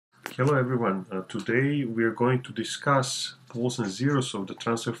Hello everyone. Today we are going to discuss poles and zeros of the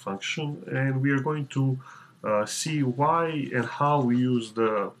transfer function, and we are going to see why and how we use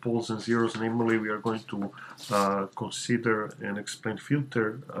the poles and zeros. Namely, we are going to consider and explain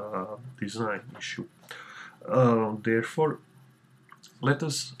filter design issue. Therefore, let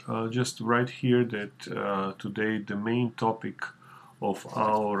us just write here that today the main topic of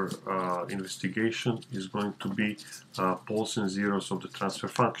our investigation is going to be poles and zeros of the transfer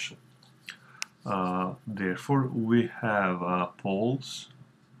function. Therefore, we have poles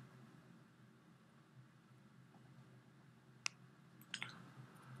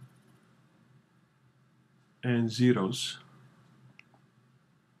and zeros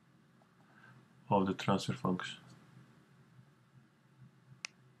of the transfer function.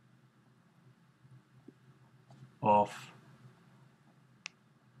 Of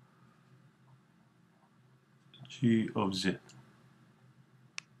g of z.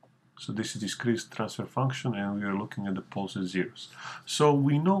 So this is discrete transfer function, and we are looking at the poles and zeros. So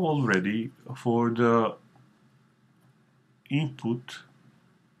we know already for the input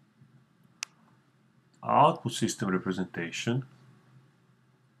output system representation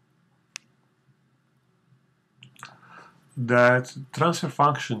that transfer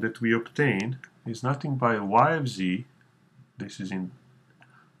function that we obtain is nothing but y of z, this is in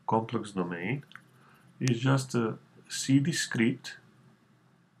complex domain, is just a c discrete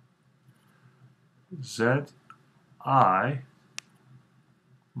zi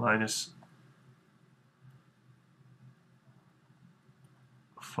minus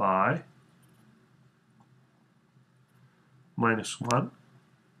phi minus 1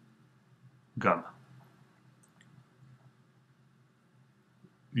 gamma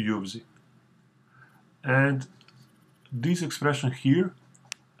u of z. And this expression here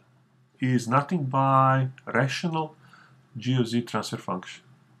is nothing but rational g of z transfer function.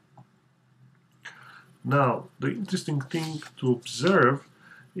 Now, the interesting thing to observe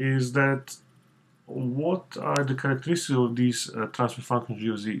is that what are the characteristics of this transfer function g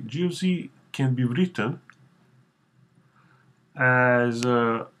of z? G of z can be written as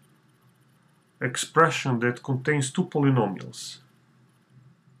an expression that contains two polynomials,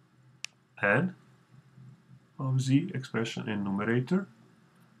 n of z expression in numerator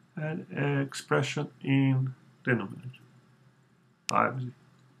and expression in denominator, I of z.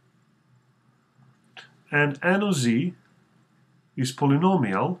 And n of z is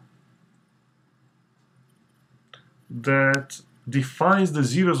polynomial that defines the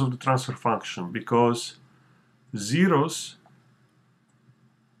zeros of the transfer function, because zeros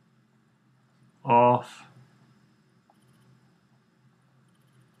of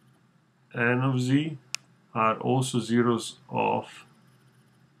n of z are also zeros of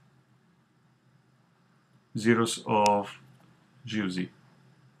g of z.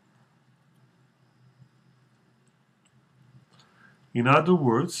 In other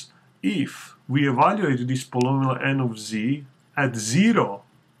words, if we evaluate this polynomial n of z at zero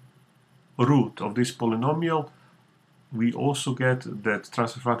root of this polynomial, we also get that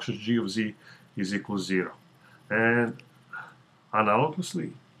transfer function g of z is equal to 0. And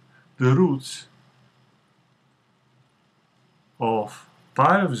analogously, the roots of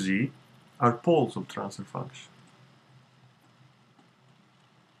pi of z are poles of transfer function.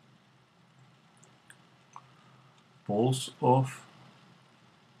 Poles of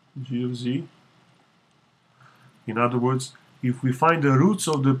g of z. In other words, if we find the roots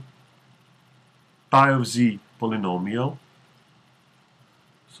of the pi of z polynomial,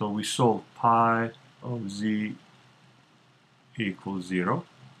 so we solve pi of z equals 0,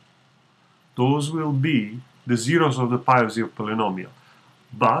 those will be the zeros of the pi of z polynomial.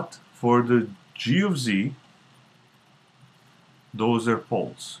 But for the g of z, those are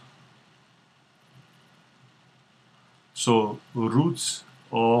poles. So roots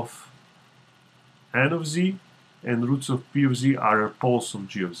of n of z and roots of p of z are poles of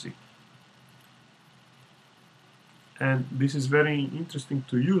g of z. And this is very interesting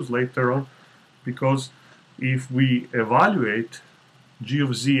to use later on, because if we evaluate g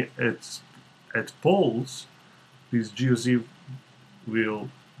of z at poles, this g of z will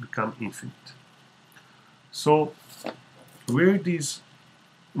become infinite. So where this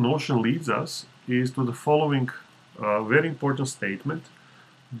notion leads us is to the following very important statement,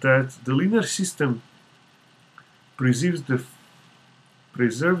 that the linear system preserves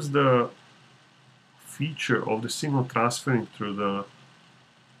the feature of the signal transferring through the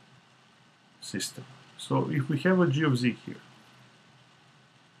system. So if we have a g of z here,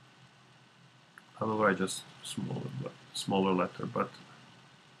 otherwise just smaller letter,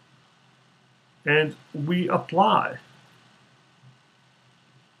 and we apply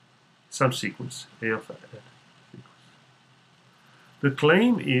some sequence, A of n. The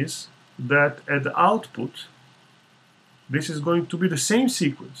claim is that at the output, this is going to be the same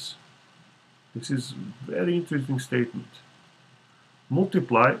sequence. This is a very interesting statement.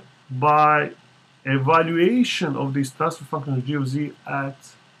 Multiply by evaluation of this transfer function g of z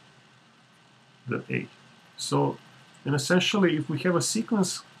at the A. So, and essentially, if we have a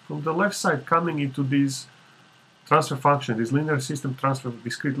sequence from the left side coming into this transfer function, this linear system transfer,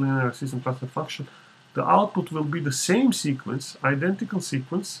 discrete linear system transfer function, the output will be the same sequence, identical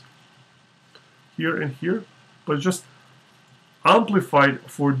sequence, here and here, but just amplified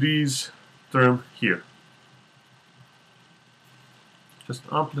for this term here. Just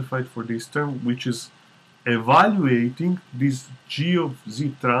amplified for this term, which is evaluating this g of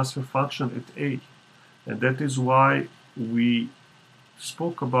z transfer function at A. And that is why we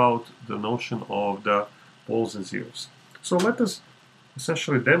spoke about the notion of the poles and zeros. So let us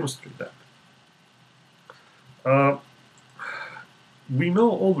essentially demonstrate that. We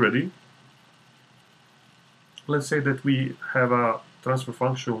know already, let's say that we have a transfer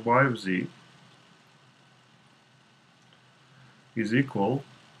function y of z is equal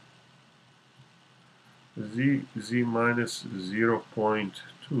z minus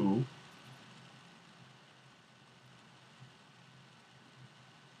 0.2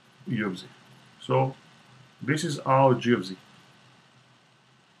 u of z. So this is our g of z.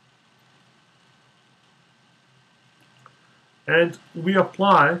 And we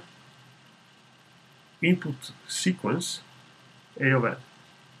apply input sequence A of n.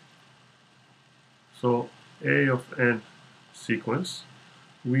 So A of n sequence,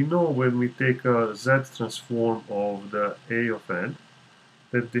 we know when we take a z transform of the A of n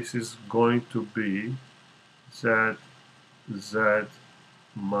that this is going to be z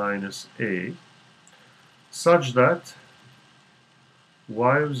minus A, such that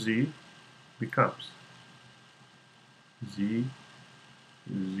y of z becomes z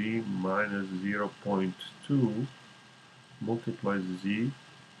minus 0.2 multiplies z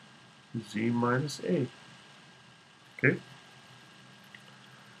minus A. Okay?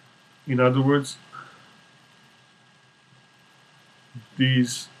 In other words,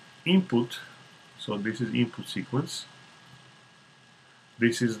 this input, so this is input sequence,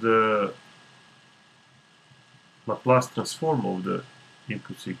 this is the Laplace transform of the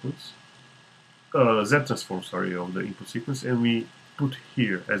input sequence, Z transform, sorry, of the input sequence, and we put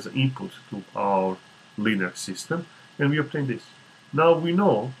here as an input to our linear system, and we obtain this. Now we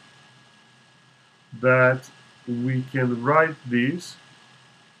know that we can write this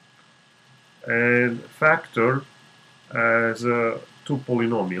and factor as two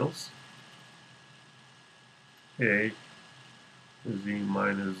polynomials, A z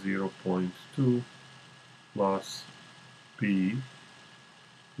minus 0.2 plus b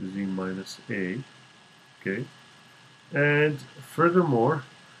z minus a. Okay, and furthermore,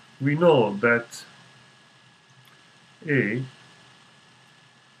 we know that A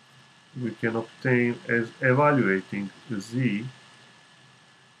we can obtain as evaluating z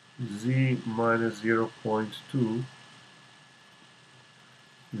minus 0.2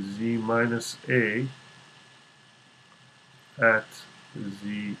 z minus a at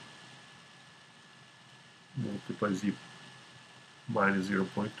z multiply z minus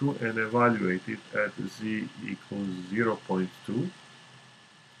 0.2 and evaluate it at z equals 0.2,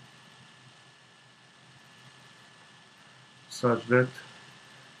 such that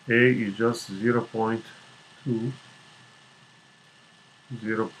A is just 0.2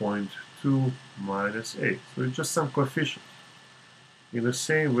 minus A. So it's just some coefficient. In the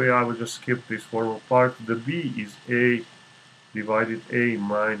same way, I will just skip this formal part. The B is A divided A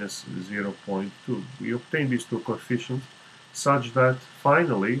minus 0.2. We obtain these two coefficients such that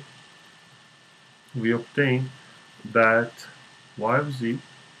finally we obtain that y of z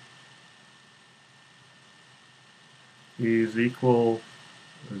is equal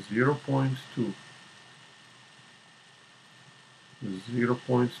 0.2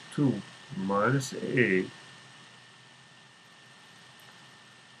 minus A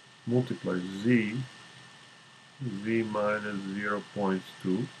multiplies z minus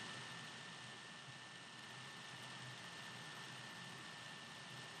 0.2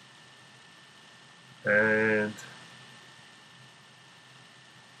 and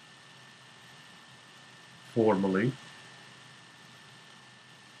formally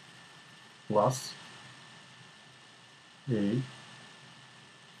plus A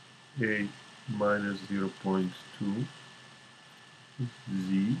minus 0.2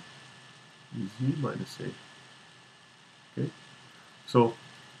 z minus A. Okay, so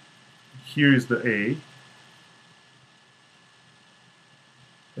here is the A,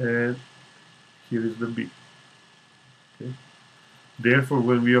 and here is the B. Okay. Therefore,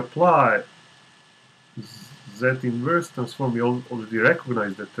 when we apply Z inverse transform, we already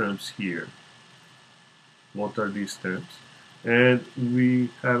recognize the terms here. What are these terms? And we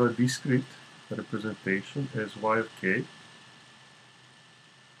have a discrete representation as y of k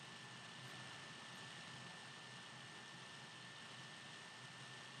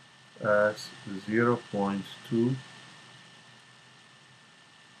as 0.2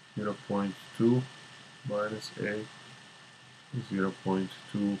 minus a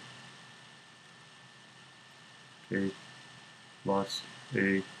 0.2 k plus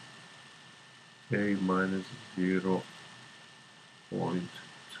a minus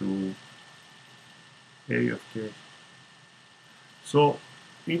 0.2 a of k. So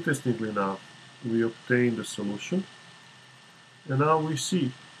interestingly enough, we obtain the solution, and now we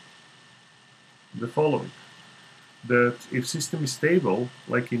see the following: that if system is stable,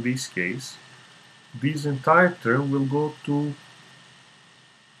 like in this case, this entire term will go to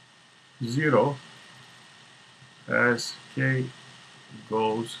 0 as k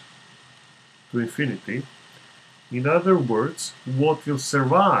goes to infinity. In other words, what will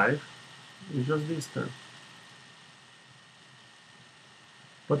survive is just this term.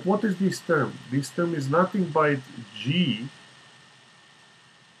 But what is this term? This term is nothing but g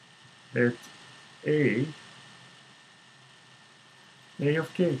at a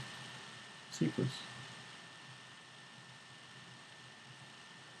of k sequence.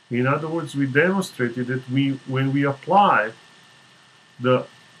 In other words, we demonstrated that when we apply the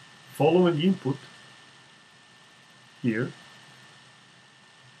following input here,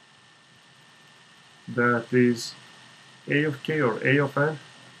 that is a of k or a of n,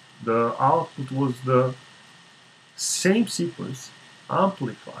 the output was the same sequence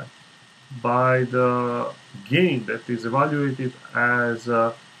amplified by the gain that is evaluated as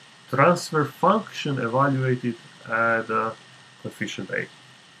a transfer function evaluated at coefficient a.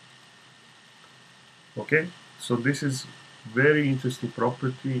 Okay, so this is very interesting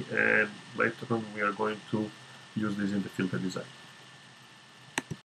property, and later on we are going to use this in the filter design.